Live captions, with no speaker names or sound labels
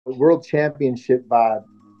world championship vibe.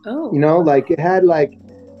 Oh, Like it had like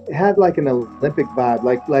an Olympic vibe.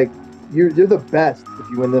 Like you're the best if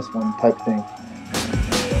you win this one type thing.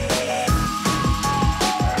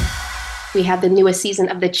 we have the newest season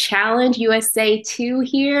of the Challenge USA 2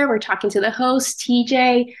 here. We're talking to the host,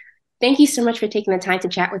 TJ. Thank you so much for taking the time to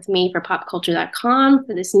chat with me for popculture.com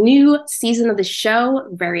for this new season of the show.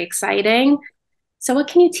 Very exciting. So, what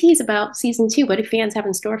can you tease about season 2? What do fans have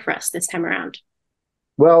in store for us this time around?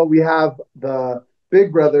 Well, we have the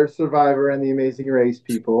Big Brother, Survivor, and the Amazing Race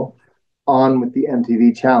people on with the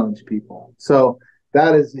MTV Challenge people. So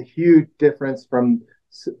that is a huge difference from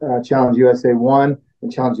Challenge USA 1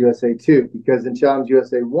 and Challenge USA 2, because in Challenge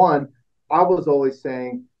USA 1, I was always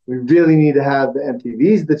saying we really need to have the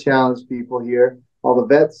MTV's the challenge people here, all the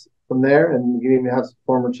vets from there, and we can even have some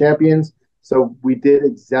former champions. So we did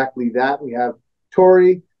exactly that. We have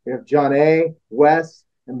Tori, we have John A, Wes,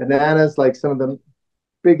 and Bananas, like some of the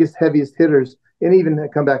biggest, heaviest hitters, and even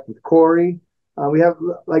come back with Corey. We have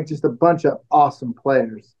like just a bunch of awesome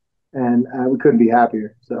players, and we couldn't be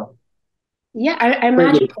happier. So Yeah, I wait,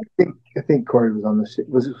 imagine. wait, I think Corey was on this.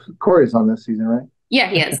 Was Corey's on this season, right? Yeah,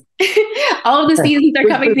 he is. All of the seasons are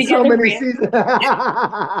There's coming been so together for many you. seasons.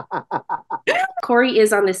 Corey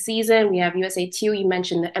is on this season. We have USA 2. You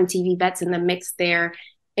mentioned the MTV vets in the mix there.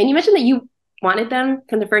 And you mentioned that you wanted them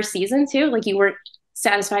from the first season too. Like you weren't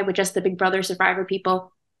satisfied with just the Big Brother Survivor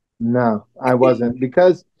people. No, I wasn't,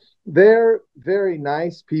 because they're very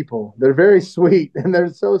nice people. They're very sweet, and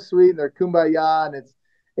they're so sweet, and they're kumbaya, and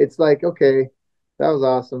it's like, okay, that was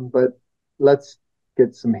awesome, but let's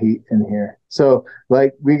get some heat in here. So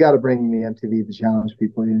like we got to bring the MTV the challenge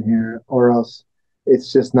people in here, or else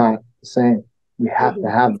it's just not the same. We have to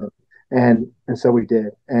Mhm. have them, and so we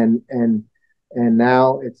did, and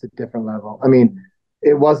now it's a different level. I mean,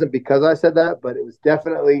 it wasn't because I said that, but it was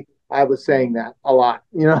definitely I was saying that a lot.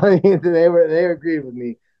 You know, what I mean? They agreed with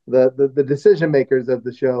me. The decision makers of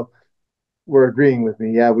the show were agreeing with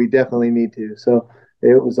me. Yeah, we definitely need to. So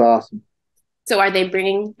it was awesome. So are they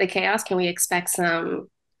bringing the chaos? Can we expect some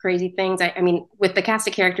crazy things? I mean, with the cast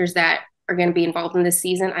of characters that are going to be involved in this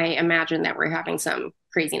season, I imagine that we're having some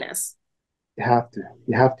craziness. You have to.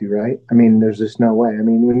 You have to, right? I mean, there's just no way. I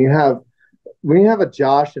mean, when you have a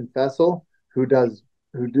Josh and Fessel who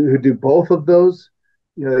do both of those,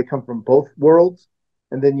 they come from both worlds,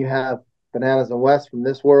 and then you have Bananas and West from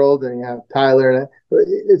this world, and you have Tyler, and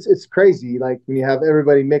it's crazy. Like when you have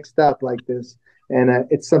everybody mixed up like this, and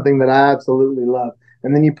it's something that I absolutely love.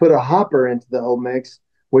 And then you put a Hopper into the whole mix,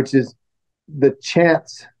 which is the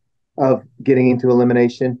chance of getting into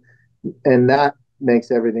elimination, and that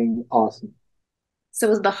makes everything awesome.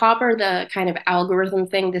 So is the Hopper the kind of algorithm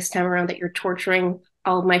thing this time around that you're torturing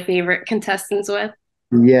all of my favorite contestants with?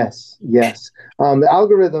 Yes, yes. The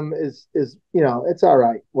algorithm is it's all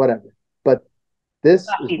right, whatever. But this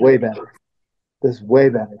is way better. This is way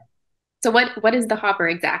better. So what is the Hopper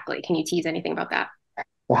exactly? Can you tease anything about that?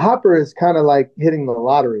 The hopper is kind of like hitting the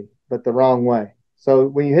lottery, but the wrong way. So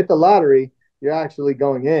when you hit the lottery, you're actually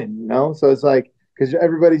going in. So it's like because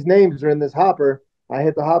everybody's names are in this hopper. I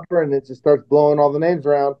hit the hopper and it just starts blowing all the names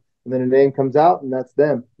around, and then a name comes out, and that's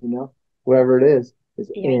them. Whoever it is Yikes.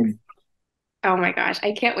 in. Oh my gosh,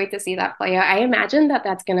 I can't wait to see that play out. I imagine that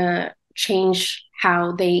that's gonna change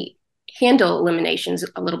how they handle eliminations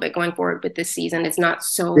a little bit going forward with this season. It's not The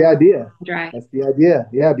so idea. dry. That's the idea.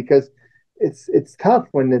 Yeah, because it's tough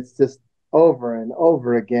when it's just over and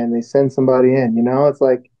over again. They send somebody in. It's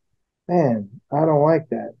like, man, I don't like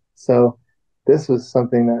that. So this was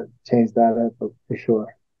something that changed that up for sure.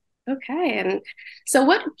 Okay, and so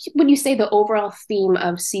what would you say the overall theme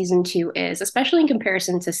of season 2 is, especially in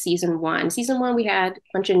comparison to season 1? Season 1, we had a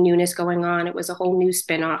bunch of newness going on. It was a whole new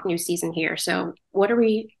spinoff, new season here. So what are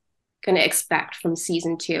we going to expect from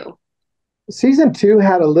season 2? Season two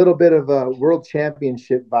had a little bit of a world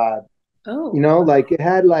championship vibe. Oh, Like it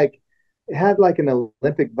had like an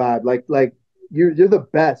Olympic vibe. Like you're the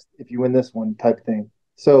best if you win this one type thing.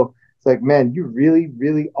 So it's like, man, you really,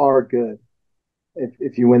 really are good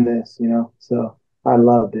if you win this. So I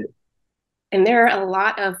loved it. and there are a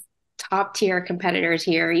lot of top tier competitors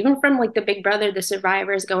here, even from like the Big Brother, the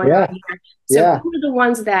Survivors going on Yeah, here. So yeah. who are the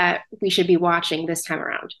ones that we should be watching this time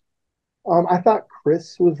around? I thought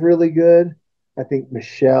Chris was really good. I think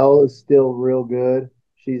Michelle is still real good.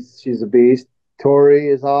 She's a beast. Tori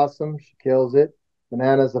is awesome. She kills it.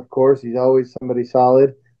 Bananas, of course, he's always somebody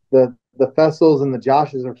solid. The Fessels and the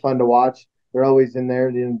Joshes are fun to watch. They're always in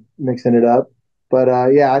there, mixing it up. But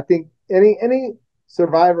yeah, I think any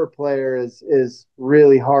Survivor player is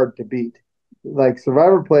really hard to beat. Like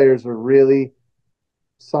Survivor players are really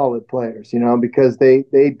solid players, because they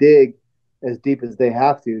dig as deep as they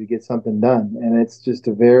have to get something done. And it's just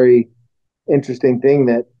a very interesting thing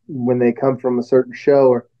that when they come from a certain show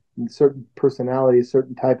or a certain personality, a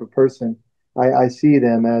certain type of person, I see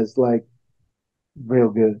them as like real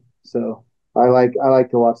good. So I like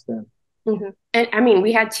to watch them. And I mean,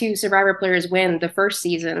 we had two Survivor players win the first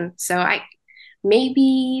season, so I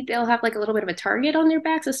maybe they'll have like a little bit of a target on their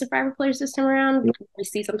backs as Survivor players this time around. We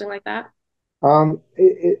see something like that.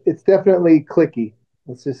 It's definitely clicky.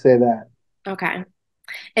 Let's just say that. Okay.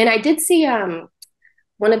 And I did see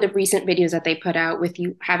one of the recent videos that they put out with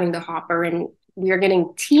you having the hopper, and we are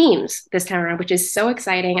getting teams this time around, which is so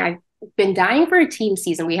exciting. I've been dying for a team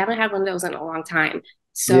season. We haven't had one of those in a long time.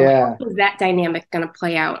 So Yeah. how is that dynamic going to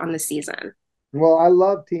play out on the season? Well, I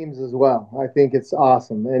love teams as well. I think it's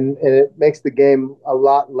awesome, and it makes the game a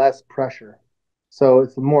lot less pressure. So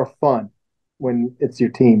it's more fun when it's your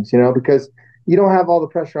teams, because you don't have all the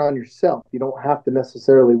pressure on yourself. You don't have to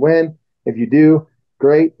necessarily win. If you do,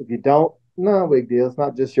 great. If you don't, no big deal. It's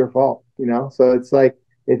not just your fault. So it's like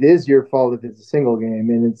it is your fault if it's a single game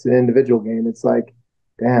and it's an individual game. It's like,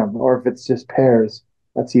 damn. Or if it's just pairs,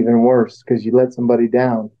 that's even worse because you let somebody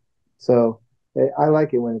down. So I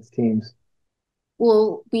like it when it's teams.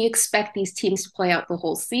 Will we expect these teams to play out the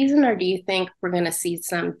whole season, or do you think we're going to see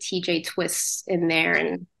some TJ twists in there?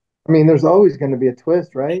 And I mean, there's always going to be a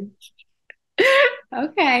twist, right?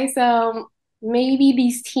 okay, so maybe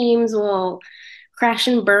these teams will crash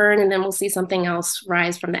and burn, and then we'll see something else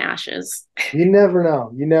rise from the ashes. You never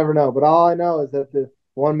know. You never know. But all I know is that the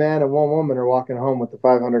one man and one woman are walking home with the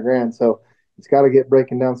 500 grand. So it's got to get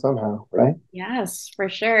breaking down somehow, right? Yes, for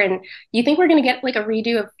sure. And you think we're going to get like a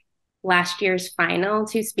redo of last year's final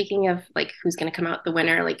too? Speaking of like who's going to come out the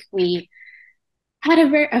winner, like we had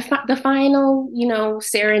the final.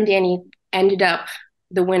 Sarah and Danny ended up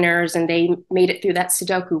the winners, and they made it through that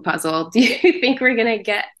Sudoku puzzle. Do you think we're going to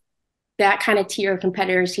get that kind of tier of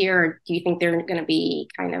competitors here, or do you think they're going to be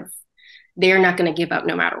they're not going to give up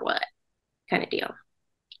no matter what kind of deal?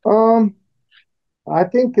 Um, I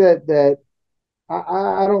think that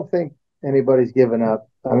I don't think anybody's giving up.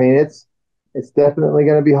 I mean, it's definitely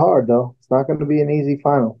going to be hard though. It's not going to be an easy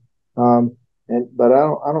final. But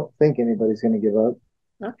I don't think anybody's going to give up.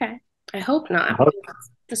 Okay, I hope not, I because it's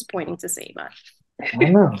disappointing to see, but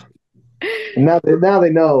don't know. And now they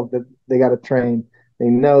know that they got to train. They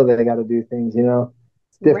know that they got to do things. It's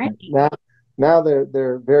right. different now.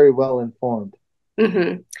 They're very well informed.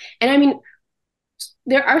 And I mean,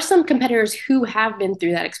 there are some competitors who have been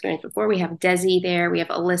through that experience before. We have Desi there, we have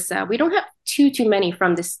Alyssa. We don't have too many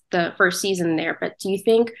from the first season there, but do you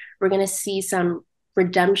think we're going to see some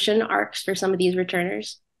redemption arcs for some of these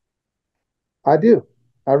returners? I do.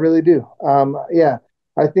 I really do. Yeah,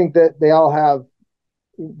 I think that they all have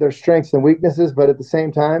their strengths and weaknesses, but at the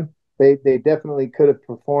same time, they definitely could have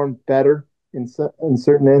performed better in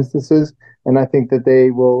certain instances, and I think that they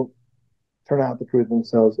will turn out to prove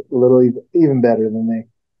themselves a little even better than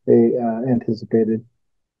they anticipated.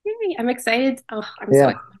 Yay, I'm excited. Oh, I'm so Yeah.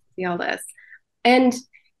 excited to see all this. And,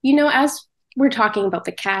 as we're talking about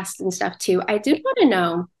the cast and stuff too, I did want to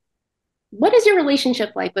know, what is your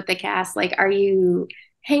relationship like with the cast? Like, are you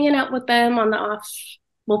hanging out with them on the off?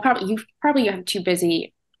 Well, probably you have too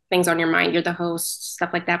busy things on your mind. You're the host, stuff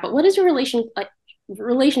like that. But what is your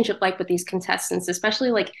relationship like with these contestants,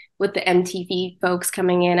 especially like with the MTV folks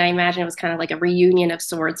coming in? I imagine it was kind of like a reunion of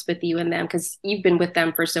sorts with you and them because you've been with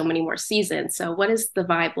them for so many more seasons. So, what is the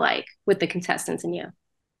vibe like with the contestants and you?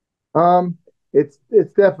 Um, it's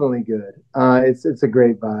definitely good. It's a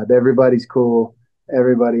great vibe. Everybody's cool.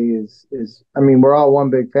 Everybody is. I mean, we're all one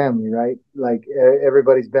big family, right? Like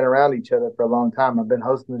everybody's been around each other for a long time. I've been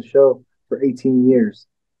hosting the show for 18 years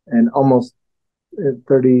and almost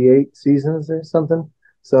 38 seasons or something.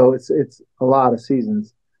 So it's a lot of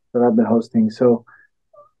seasons that I've been hosting. So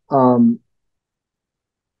um,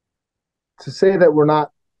 to say that we're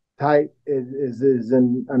not tight is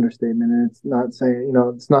an understatement, and it's not saying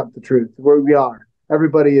it's not the truth. We are.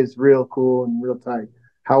 Everybody is real cool and real tight.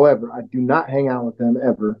 However, I do not hang out with them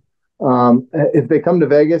ever. If they come to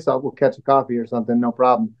Vegas, we'll catch a coffee or something, no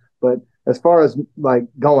problem. But as far as like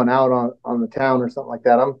going out on the town or something like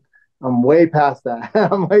that, I'm way past that.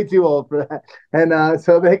 I'm way too old for that. And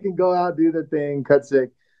so they can go out, do their thing, cut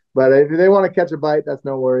sick. But if they want to catch a bite, that's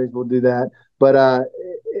no worries. We'll do that. But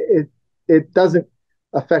it it doesn't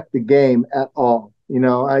affect the game at all.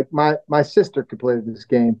 My sister could play this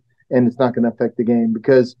game and it's not going to affect the game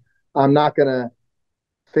because I'm not going to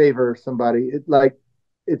favor somebody.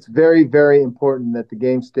 It's very, very important that the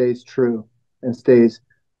game stays true and stays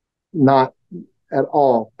not at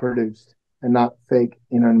all produced and not fake.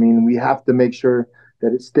 You know what I mean? We have to make sure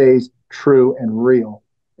that it stays true and real.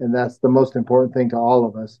 And that's the most important thing to all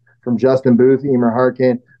of us, from Justin Booth, Emer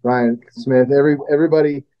Harkin, Ryan Smith,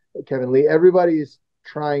 everybody, Kevin Lee, everybody's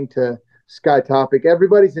trying to sky topic.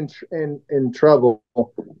 Everybody's in trouble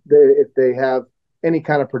if they have any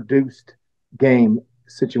kind of produced game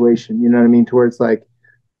situation. You know what I mean? To where it's like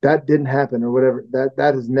that didn't happen or whatever.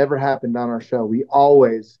 That has never happened on our show. We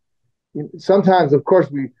always, sometimes, of course,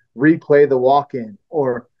 we replay the walk-in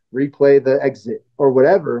or replay the exit or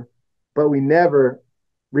whatever, but we never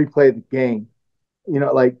replay the game.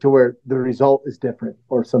 Like to where the result is different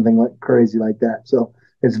or something like crazy like that. So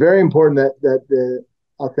it's very important that the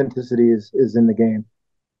authenticity is in the game.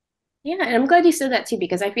 Yeah, and I'm glad you said that too,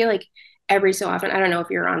 because I feel like every so often, I don't know if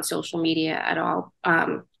you're on social media at all,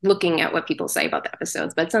 looking at what people say about the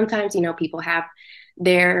episodes, but sometimes, people have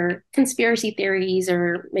their conspiracy theories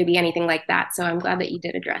or maybe anything like that. So I'm glad that you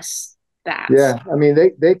did address that. Yeah, I mean,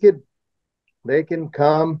 they can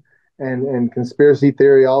come and conspiracy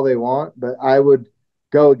theory all they want, but I would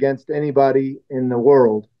go against anybody in the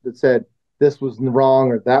world that said this was wrong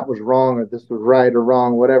or that was wrong or this was right or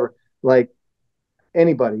wrong, whatever. Like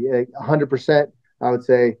anybody, 100%, I would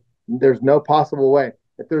say there's no possible way.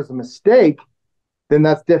 If there's a mistake, then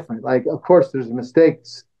that's different. Like, of course, there's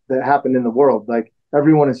mistakes that happen in the world. Like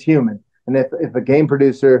everyone is human, and if a game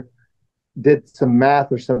producer did some math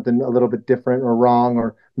or something a little bit different or wrong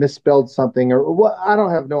or misspelled something or what, I don't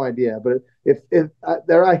have no idea. But if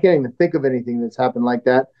I can't even think of anything that's happened like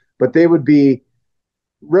that, but they would be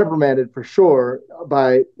reprimanded for sure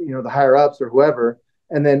by the higher ups or whoever,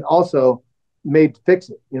 and then also made to fix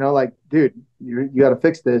it. Like, dude, you got to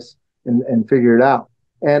fix this and figure it out.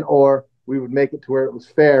 And or we would make it to where it was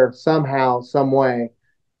fair somehow, some way,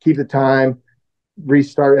 keep the time,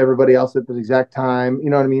 restart everybody else at the exact time. You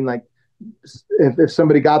know what I mean? Like if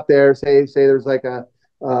somebody got there, say there's like a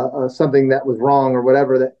something that was wrong or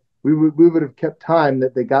whatever, that we would have kept time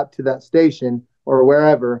that they got to that station or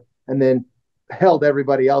wherever, and then held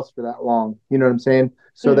everybody else for that long. You know what I'm saying?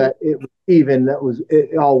 So that it was even,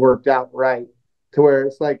 it all worked out right, to where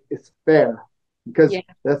it's like it's fair, because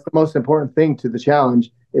that's the most important thing to the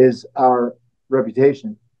challenge is our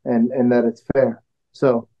reputation and that it's fair.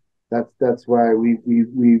 So that's why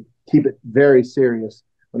we keep it very serious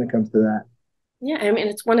when it comes to that. Yeah, I mean,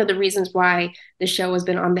 it's one of the reasons why the show has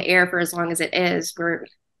been on the air for as long as it is. We're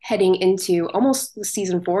heading into almost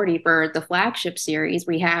season 40 for the flagship series.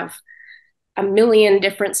 We have a million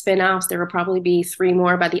different spin-offs. There will probably be 3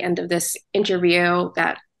 more by the end of this interview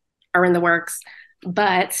that are in the works.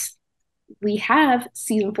 But we have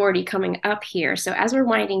season 40 coming up here. So as we're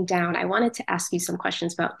winding down, I wanted to ask you some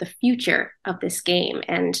questions about the future of this game.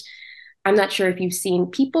 And I'm not sure if you've seen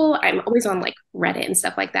people, I'm always on like Reddit and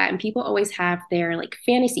stuff like that, and people always have their like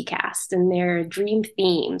fantasy cast and their dream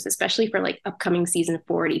themes, especially for like upcoming season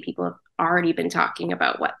 40. People have already been talking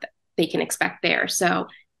about what they can expect there. So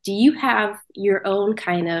do you have your own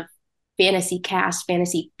kind of fantasy cast,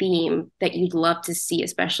 fantasy theme that you'd love to see,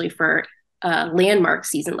 especially for a landmark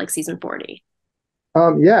season like season 40?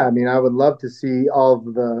 Yeah, I mean, I would love to see all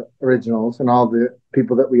of the originals and all the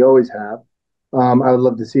people that we always have. I would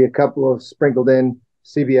love to see a couple of sprinkled in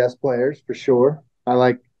CBS players for sure. I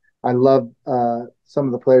love some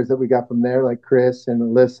of the players that we got from there, like Chris and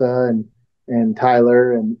Alyssa and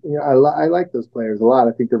Tyler, and I like those players a lot.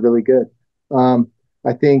 I think they're really good.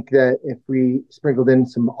 I think that if we sprinkled in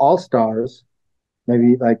some all stars,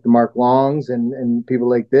 maybe like the Mark Longs and people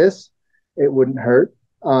like this, it wouldn't hurt.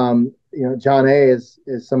 𝐿𝐴 is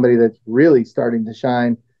somebody that's really starting to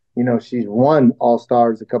shine. She's won All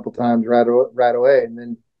Stars a couple times right away, and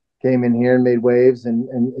then came in here and made waves.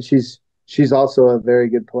 And she's also a very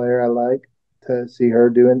good player. I like to see her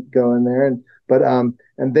go in there.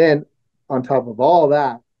 And then on top of all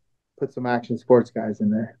that, put some action sports guys in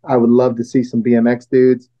there. I would love to see some BMX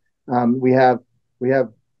dudes. We have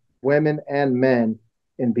women and men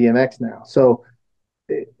in BMX now, so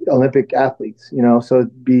Olympic athletes. So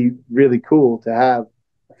it'd be really cool to have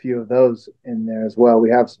a few of those in there as well. We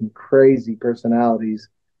have some crazy personalities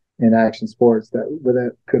in action sports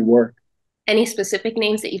that could work. Any specific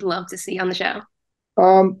names that you'd love to see on the show?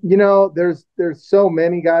 There's so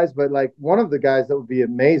many guys, but like one of the guys that would be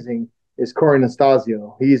amazing is Corey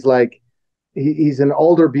Nastasio. He's an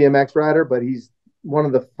older BMX rider, but he's one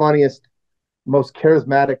of the funniest, most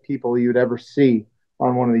charismatic people you'd ever see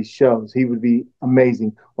on one of these shows. He would be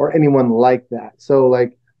amazing, or anyone like that. So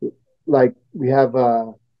like we have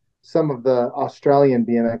some of the Australian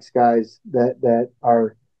BMX guys that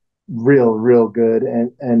are real good,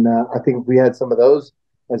 and I think if we had some of those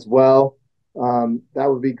as well, that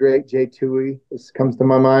would be great. 𝐿𝐴, this comes to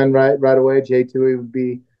my mind right away. 𝐿𝐴 would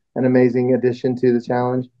be an amazing addition to the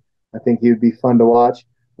challenge. I think he would be fun to watch.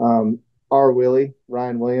 R. Willie,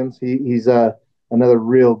 Ryan Williams. He's another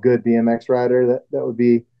real good BMX rider that would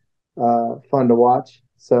be fun to watch.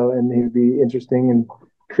 So, and he'd be interesting in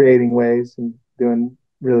creating waves and doing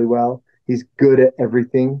really well. He's good at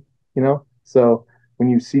everything, you know. So when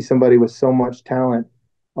you see somebody with so much talent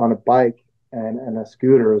on a bike and a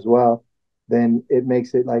scooter as well, then it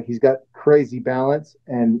makes it like he's got crazy balance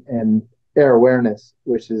and air awareness,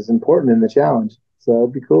 which is important in the challenge. So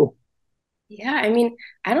it'd be cool. Yeah, I mean,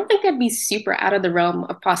 I don't think that'd be super out of the realm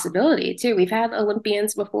of possibility, too. We've had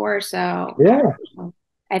Olympians before, so I Yeah, don't know.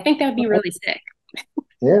 I think that would be really sick.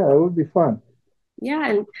 yeah, it would be fun. Yeah,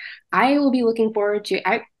 and I will be looking forward to,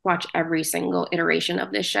 I watch every single iteration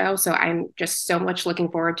of this show, so I'm just so much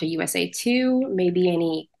looking forward to USA 2, maybe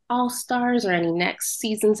any All-Stars or any next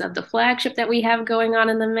seasons of the flagship that we have going on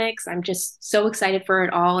in the mix. I'm just so excited for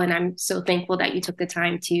it all, and I'm so thankful that you took the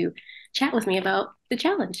time to chat with me about the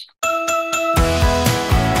challenge.